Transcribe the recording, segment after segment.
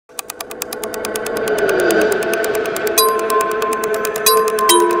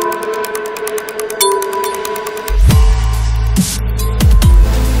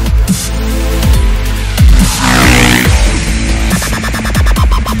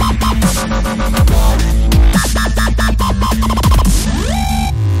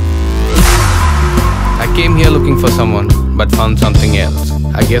someone but found something else.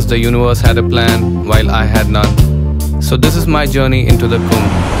 I guess the universe had a plan while I had none. So this is my journey into the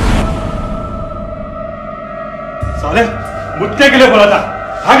Kumbh. साले मुझसे के लिए बोला था,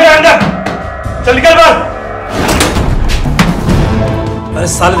 भाग रहा अंदर, चल निकल बाहर। अरे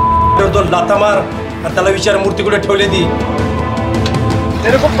साले तो लाता मार, और तला विचार मूर्ति को ठेवले दी।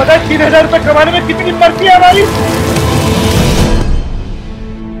 तेरे को पता है 3000 रुपए कमाने में कितनी मरती है हमारी?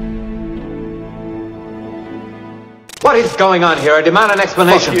 What is going on here? I demand an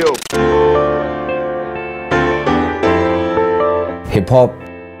explanation. Fuck you. Hip hop,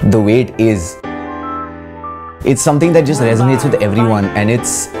 the way it is, it's something that just resonates with everyone, and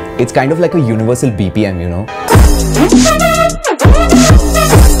it's kind of like a universal BPM, you know.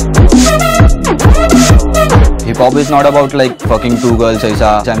 Hip hop is not about like fucking two girls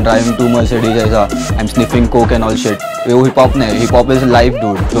aisa, I'm driving 2 Mercedes aisa, I'm sniffing coke and all shit. वो hip hop नहीं, hip hop is life,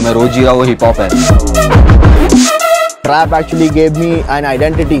 dude. जो मैं रोज जी रहा हूँ वो hip hop है. Rap actually gave me an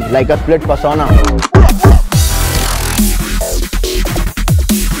identity, like a split persona.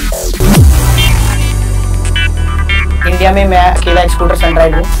 India में मैं अकेला स्कूटर सन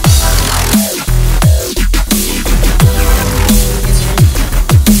राइड हूँ.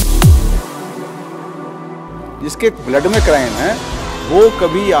 जिसके ब्लड में क्राइम है वो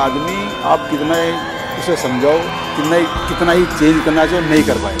कभी आदमी आप कितना उसे समझाओ कितना ही चेंज करना चाहिए नहीं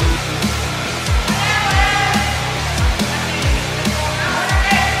कर पाएगा.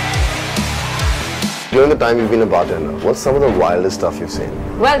 During the time you've been a bartender, what's some of the wildest stuff you've seen?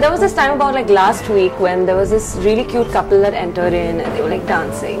 Well, there was this time about like last week when there was this really cute couple that entered in and they were like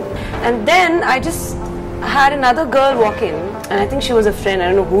dancing. And then I just had another girl walk in and I think she was a friend, I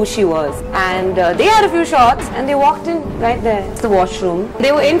don't know who she was. And they had a few shots and they walked in right there. It's the washroom.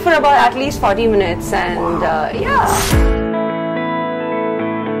 They were in for about at least 40 minutes and yeah.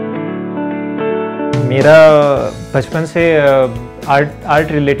 मेरा बचपन से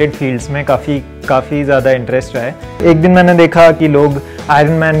art related fields में काफ़ी ज़्यादा interest रहा है. एक दिन मैंने देखा कि लोग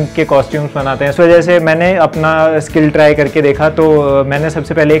आयरन मैन के कॉस्ट्यूम्स बनाते हैं, इस वजह से मैंने अपना स्किल ट्राई करके देखा. तो मैंने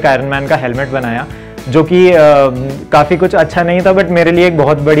सबसे पहले एक आयरन मैन का हेलमेट बनाया जो कि काफ़ी कुछ अच्छा नहीं था, बट मेरे लिए एक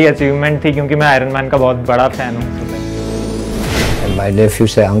बहुत बड़ी अचीवमेंट थी क्योंकि मैं आयरन मैन का बहुत बड़ा फ़ैन हूँ. My nephew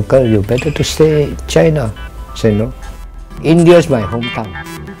said, "Uncle, you better to stay in China." I said, "No, India is my hometown.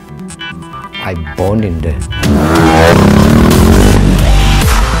 I born in there."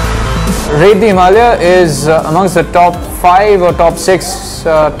 Rate the Himalaya is amongst the top 5 or top 6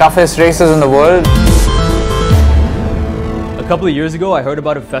 toughest races in the world. A couple of years ago, I heard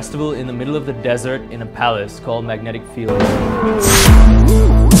about a festival in the middle of the desert in a palace called Magnetic Field.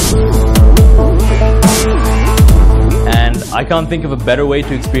 And I can't think of a better way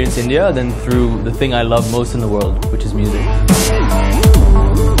to experience India than through the thing I love most in the world, which is music.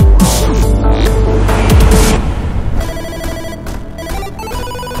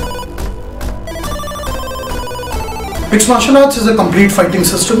 Mixed martial arts is a complete fighting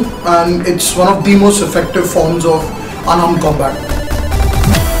system and it's one of the most effective forms of unarmed combat.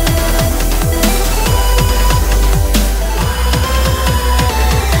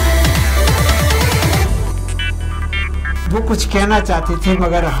 वो कुछ कहना चाहती थी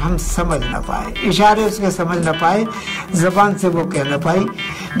मगर हम समझ ना पाए, इशारे उसके समझ ना पाए, जबान से वो कह ना पाई.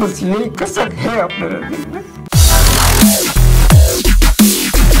 बस यही कसक है अपने दिल में.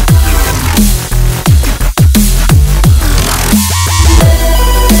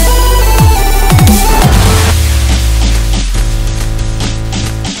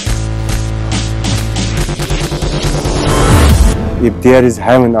 If there is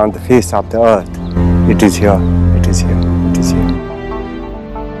heaven on the face of the earth, it is here, it is here, it is here.